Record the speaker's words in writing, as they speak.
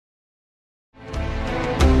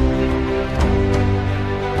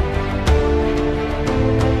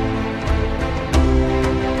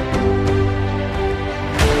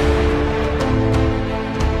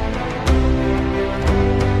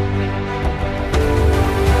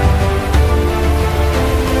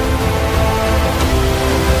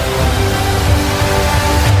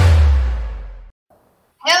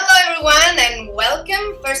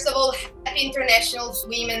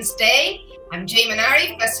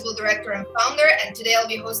Herdijaya, Festival Director and Founder, and today I'll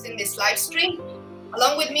be hosting this live stream.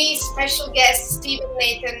 Along with me, special guest Steven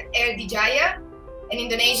Nathan Herdijaya, an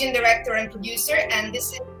Indonesian director and producer, and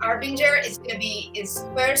this is Harbinger. It's going to be his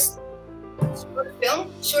first short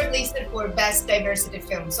film, shortlisted for Best Diversity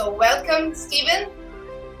Film. So welcome, Steven.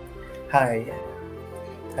 Hi.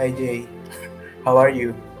 Hi, Jay. How are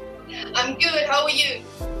you? I'm good. How are you?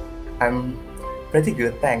 I'm pretty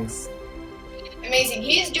good, thanks. Amazing.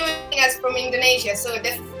 He's joining us from Indonesia, so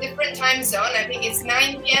different time zone. I think it's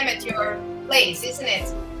 9 p.m. at your place, isn't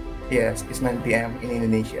it? Yes, it's 9 p.m. in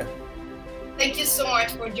Indonesia. Thank you so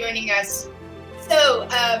much for joining us. So,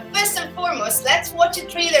 first and foremost, let's watch a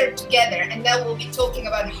trailer together, and then we'll be talking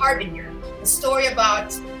about Harbinger, a story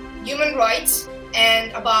about human rights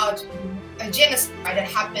and about a genocide that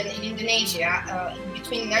happened in Indonesia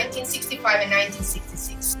between 1965 and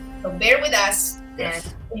 1966. So bear with us and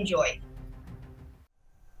enjoy.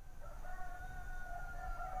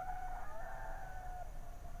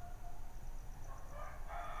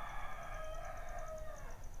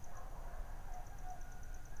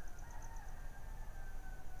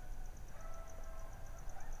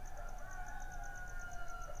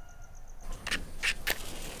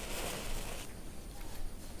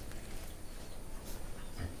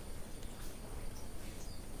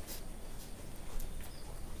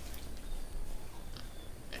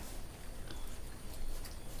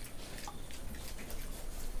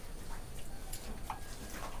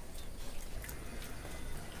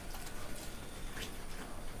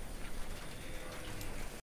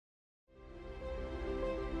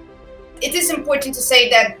 It is important to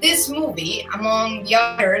say that this movie, among the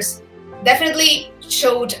others, definitely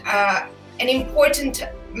showed an important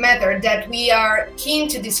matter that we are keen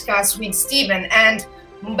to discuss with Steven. And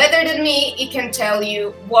better than me, he can tell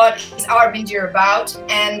you what is Harbinger about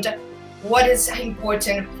and what is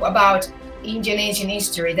important about Indonesian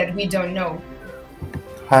history that we don't know.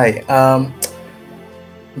 Hi.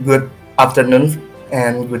 Good afternoon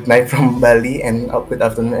and good night from Bali, and good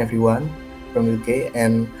afternoon everyone from UK.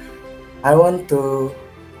 And I want to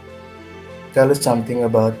tell you something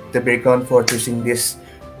about the background for choosing this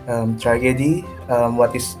tragedy,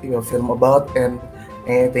 what is your film about, and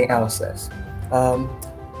anything else.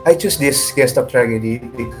 I choose this case of tragedy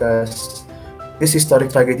because this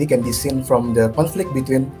historic tragedy can be seen from the conflict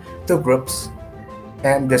between two groups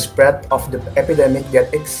and the spread of the epidemic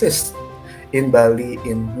that exists in Bali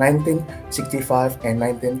in 1965 and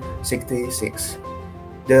 1966.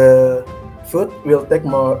 The food will take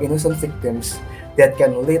more innocent victims that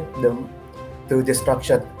can lead them to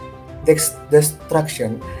destruction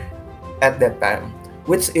at that time,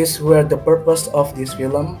 which is where the purpose of this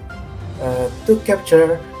film to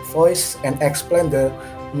capture voice and explain the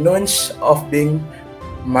nuance of being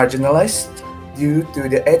marginalized due to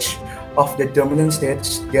the age of the dominant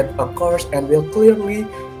stage that occurs, and will clearly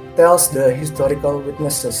tells the historical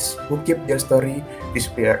witnesses who keep their story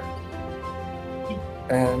disappeared.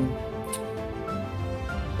 And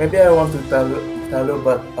maybe I want to tell you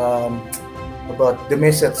about the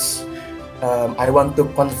message I want to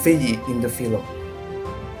convey in the film.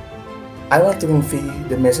 I want to convey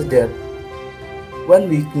the message that when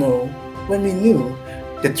we knew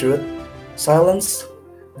the truth, silence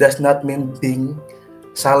does not mean being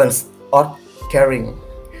silenced or caring,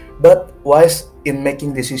 but wise in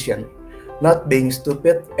making decision, not being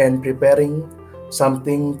stupid and preparing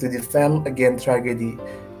something to defend against tragedy.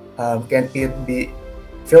 Can it be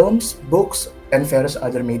films, books, and various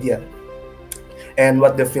other media? And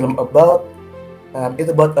what the film about?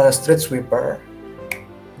 It's about a street sweeper,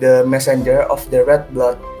 the messenger of the red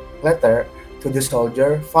blood letter to the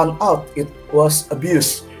soldier, found out it was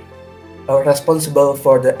abuse, responsible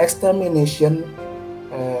for the extermination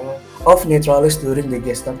of naturalists during the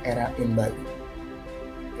Gestapo era in Bali.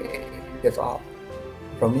 Okay, that's all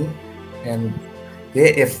from me. And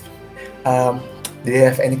if do you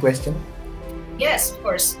have any question? Yes, of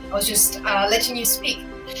course. I was just letting you speak.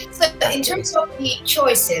 So, in terms of the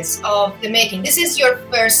choices of the making, this is your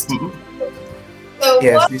first. So,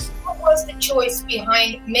 yes, what was the choice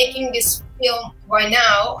behind making this film right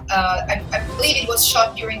now? I believe it was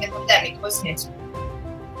shot during the pandemic, wasn't it?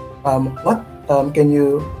 What? Can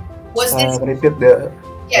you repeat the?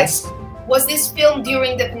 Yes. Was this film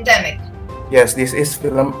during the pandemic? Yes, this is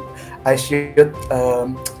film I shot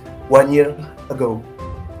 1 year ago,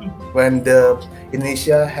 when the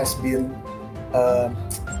Indonesia has been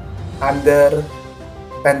under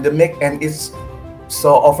pandemic, and it's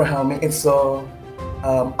so overwhelming. It's so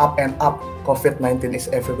up and up. COVID-19 is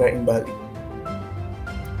everywhere in Bali.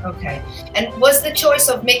 Okay. And was the choice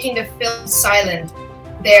of making the film silent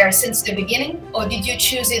there since the beginning, or did you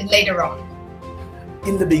choose it later on?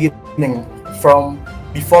 in the beginning, from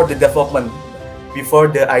before the development, before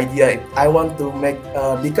the idea. I want to make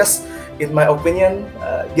because, in my opinion,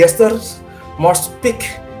 gestures more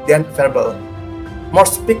speak than verbal, more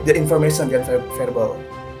speak the information than verbal.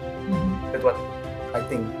 That's what I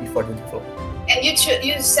think before the development. And you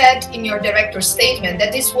said in your director's statement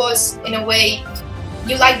that this was, in a way,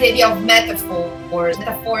 you like the idea of metaphor or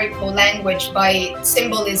metaphorical language by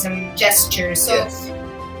symbolism, gesture. So, Yes.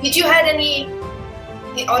 did you had any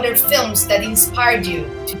other films that inspired you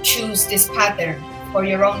to choose this pattern for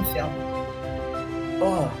your own film?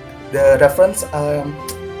 Oh, the reference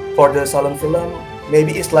for the silent film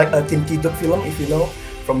maybe it's like a Kim Ki-duk film, if you know,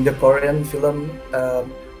 from the Korean film.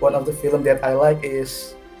 One of the film that I like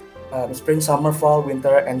is Spring, Summer, Fall,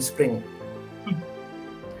 Winter, and Spring.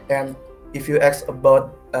 And if you ask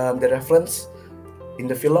about the reference in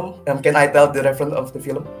the film, can I tell the reference of the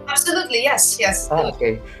film? Absolutely, yes, yes.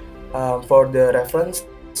 Okay. For the reference,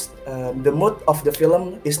 the mood of the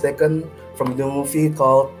film is taken from the movie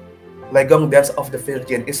called Legong Dance of the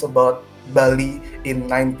Virgin. It's about Bali in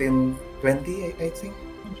 1920, I think.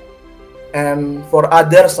 And for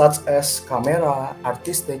others such as camera,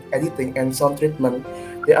 artistic, editing, and sound treatment,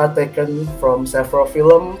 they are taken from several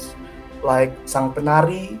films like Sang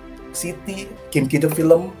Penari, City, Kim Ki-duk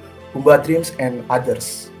film, Humba Dreams, and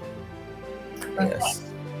others. Okay. Yes.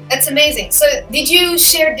 That's amazing. So, did you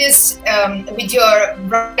share this with your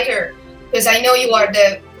writer? Because I know you are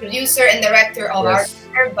the producer and director of Yes.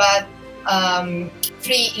 Harbinger, but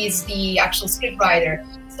Free is the actual scriptwriter.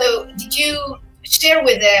 So, did you share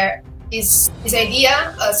with her his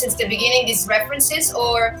idea since the beginning, these references,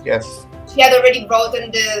 or Yes. she had already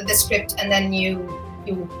written the script and then you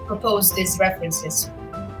proposed these references?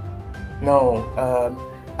 No,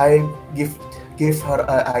 I give her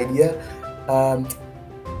an idea.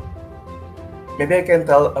 Maybe I can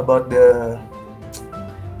tell about the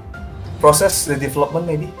process, the development,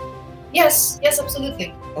 maybe. Yes, yes,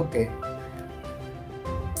 absolutely. Okay.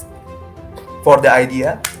 For the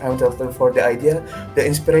idea, I will tell you for the idea. The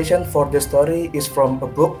inspiration for the story is from a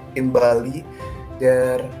book in Bali.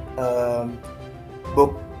 Their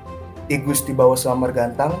book I Gusti Bawa Samar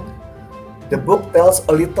Gantang. The book tells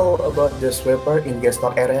a little about the sweeper in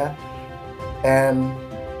Gestal area, and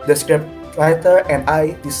the scriptwriter and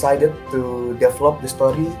I decided to develop the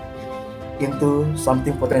story into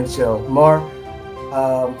something potential, more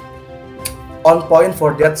on point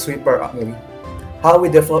for that sweeper. Maybe how we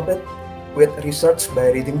develop it with research by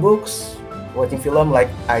reading books, watching film, like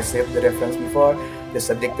I said the reference before, the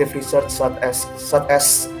subjective research such as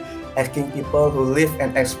asking people who live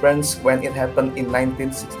and experience when it happened in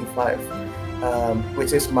 1965,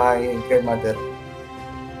 which is my grandmother.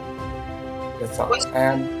 That's all.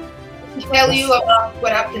 And Did she tell you about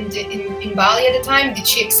what happened in Bali at the time? Did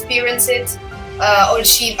she experience it, or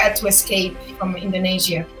she had to escape from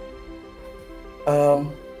Indonesia?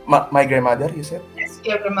 my grandmother, you said? Yes,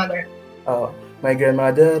 your grandmother. My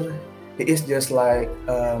grandmother is just like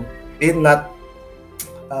not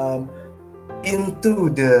into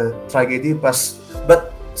the tragedy,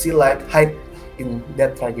 but she like hide in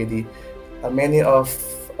that tragedy. Many of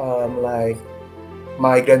like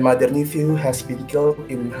my grandmother nephew has been killed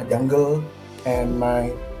in a jungle, and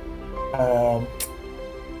my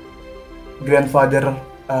grandfather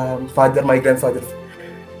my grandfather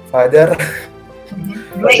father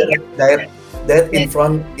died in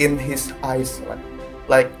front in his eyes,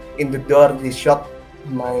 like in the door. He shot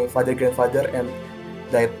my grandfather and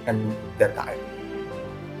died in that time.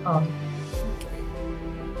 Oh.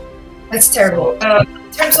 That's terrible.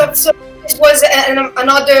 In terms of, so it was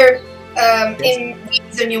another in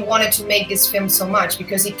reason you wanted to make this film so much,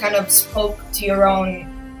 because it kind of spoke to your own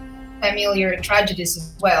familiar tragedies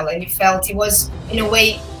as well, and you felt it was, in a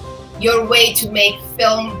way, your way to make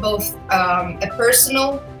film both a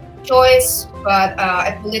personal choice, but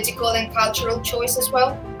a political and cultural choice as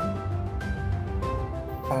well.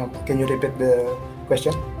 Can you repeat the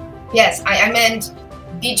question? Yes, I meant,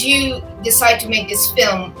 did you decide to make this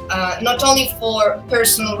film not only for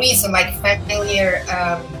personal reason, like familiar,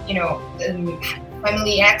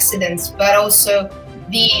 family accidents, but also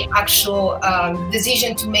the actual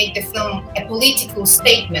decision to make the film a political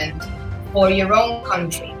statement for your own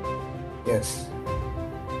country? Yes.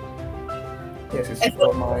 Yes, it's And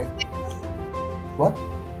for my... What?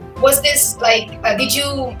 Was this like, did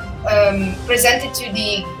you present it to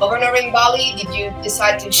the governor in Bali? Did you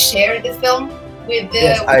decide to share the film with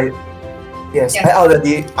the... Yes, I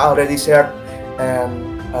already shared,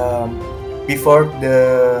 and before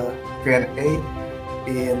the Q&A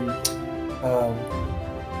in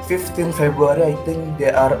 15 February, I think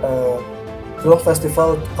there are film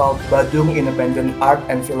festival called Badung Independent Art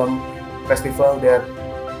and Film Festival that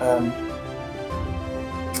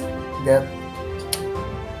that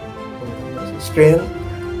screen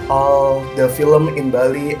all the film in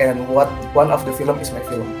Bali, and one of the film is my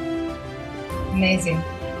film. Amazing.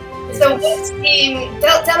 So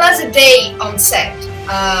tell us a day on set.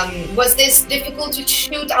 Was this difficult to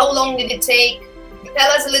shoot? How long did it take?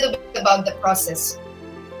 Tell us a little bit about the process.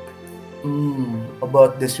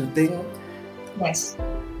 About the shooting? Yes.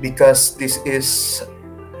 Because this is,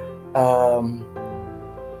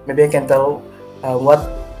 maybe I can tell how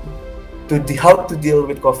to deal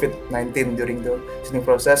with COVID-19 during the shooting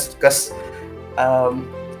process. Because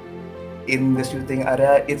in the shooting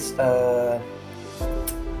area, it's a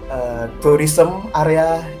tourism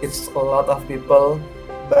area. It's a lot of people,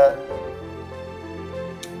 but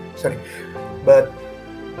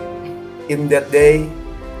in that day,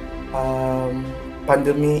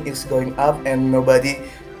 pandemic is going up and nobody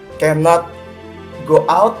cannot go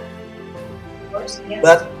out. Of course, yes.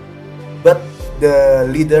 But the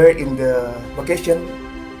leader in the location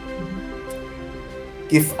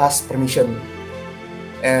give us permission,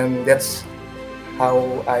 and that's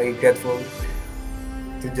how I grateful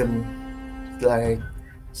to them. Like,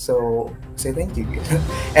 so say thank you.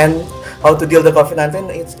 And how to deal the COVID-19?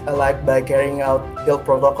 It's like by carrying out health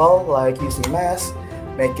protocol, like using masks,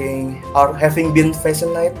 making or having been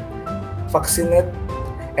vaccinated,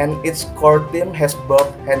 and its core team has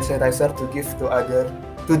bought hand sanitizer to give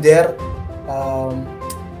to their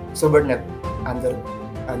subordinate under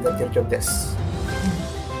their job desk.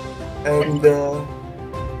 And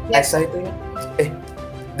exciting,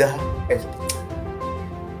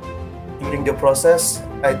 during the process,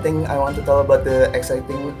 I think I want to tell about the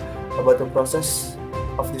exciting about the process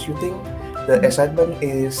of the shooting. The excitement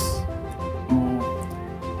is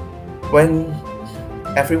when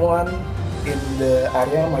everyone in the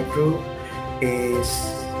area, my crew, is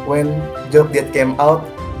when joke that came out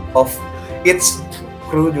of its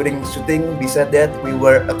crew during shooting. We said that we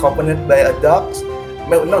were accompanied by a dogs.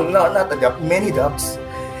 No, not a dog, many dogs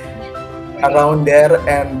around there,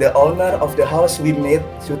 and the owner of the house we made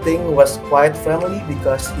shooting was quite friendly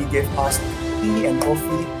because he gave us tea and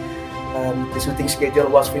coffee. The shooting schedule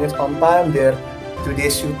was finished on time. There 2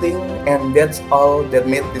 days shooting, and that's all that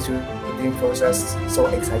made the shooting process so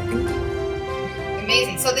exciting.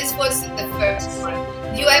 Amazing. So this was the first one.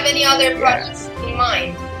 Do you have any other projects in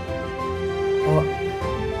mind?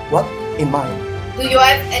 What in mind? Do you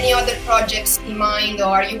have any other projects in mind,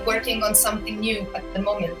 or are you working on something new at the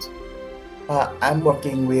moment? I'm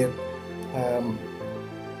working with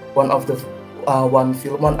one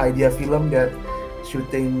idea film that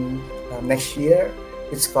shooting next year.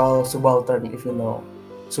 It's called Subaltern, if you know.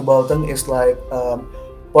 Subaltern is like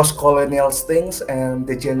post-colonial things, and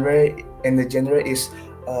the genre is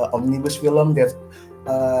omnibus film, that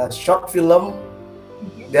short film,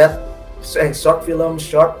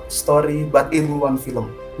 short story, but in one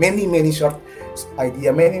film. Many short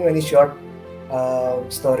idea, many short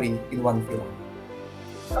story in one film.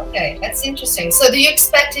 Okay, that's interesting. So do you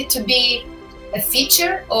expect it to be a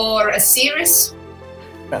feature or a series?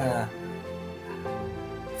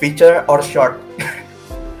 Feature or short?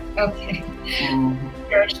 Okay.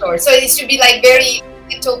 Sure. So it should be like very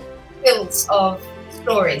little fills of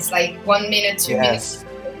stories, like 1 minute, 2 minutes.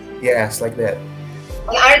 Yes, like that.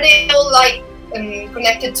 And are they all like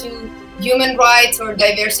connected to human rights or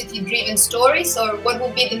diversity-driven stories, or what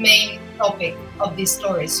will be the main topic of these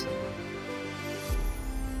stories?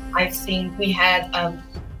 I think we had a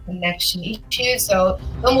connection issue, so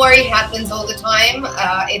don't worry, it happens all the time.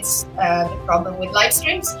 It's the problem with live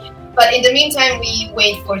streams. But in the meantime, we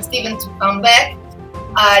wait for Steven to come back.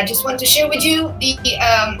 I just want to share with you the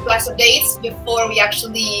last updates before we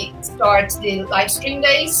actually start the live stream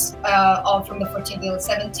days from the 14th to the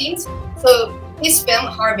 17th. So this film,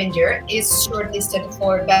 Harbinger, is shortlisted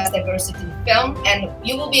for Best Diversity Film, and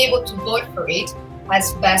you will be able to vote for it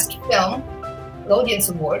as Best Film, Audience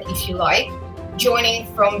Award, if you like, joining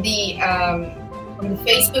from the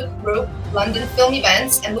Facebook group London Film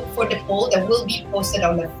Events, and look for the poll that will be posted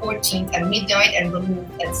on the 14th at midnight and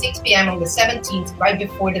removed at 6 p.m. on the 17th, right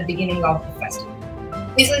before the beginning of the festival.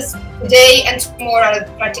 This is today and tomorrow are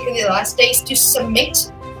practically the last days to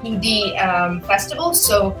submit to the festival.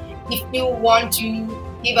 So if you want to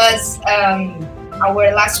give us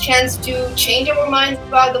our last chance to change our minds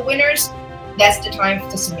about the winners, that's the time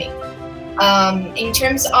to submit. In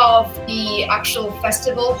terms of the actual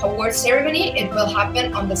festival award ceremony, it will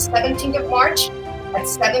happen on the 17th of March at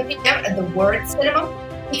 7 p.m. at the Word Cinema.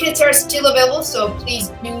 Tickets are still available, so please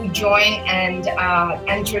do join and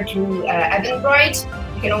enter through Eventbrite.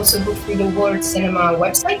 You can also book through the World Cinema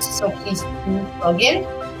website, so please do log in.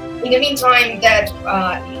 In the meantime,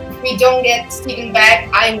 if we don't get Steven back,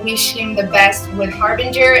 I wish him the best with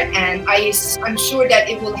Harbinger, and I'm sure that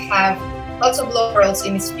it will have lots of laurels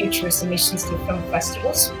in its future submissions to film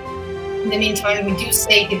festivals. In the meantime, we do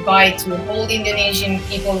say goodbye to all the Indonesian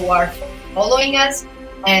people who are following us,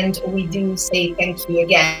 and we do say thank you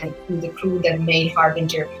again to the crew that made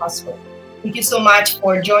Harbinger possible. Thank you so much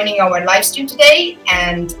for joining our live stream today,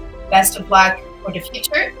 and best of luck for the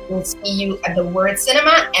future. We'll see you at the World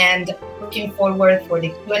Cinema, and looking forward for the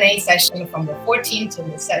Q&A session from the 14th to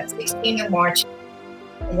the 16th of March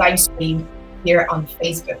live stream here on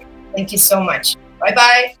Facebook. Thank you so much.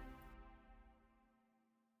 Bye-bye.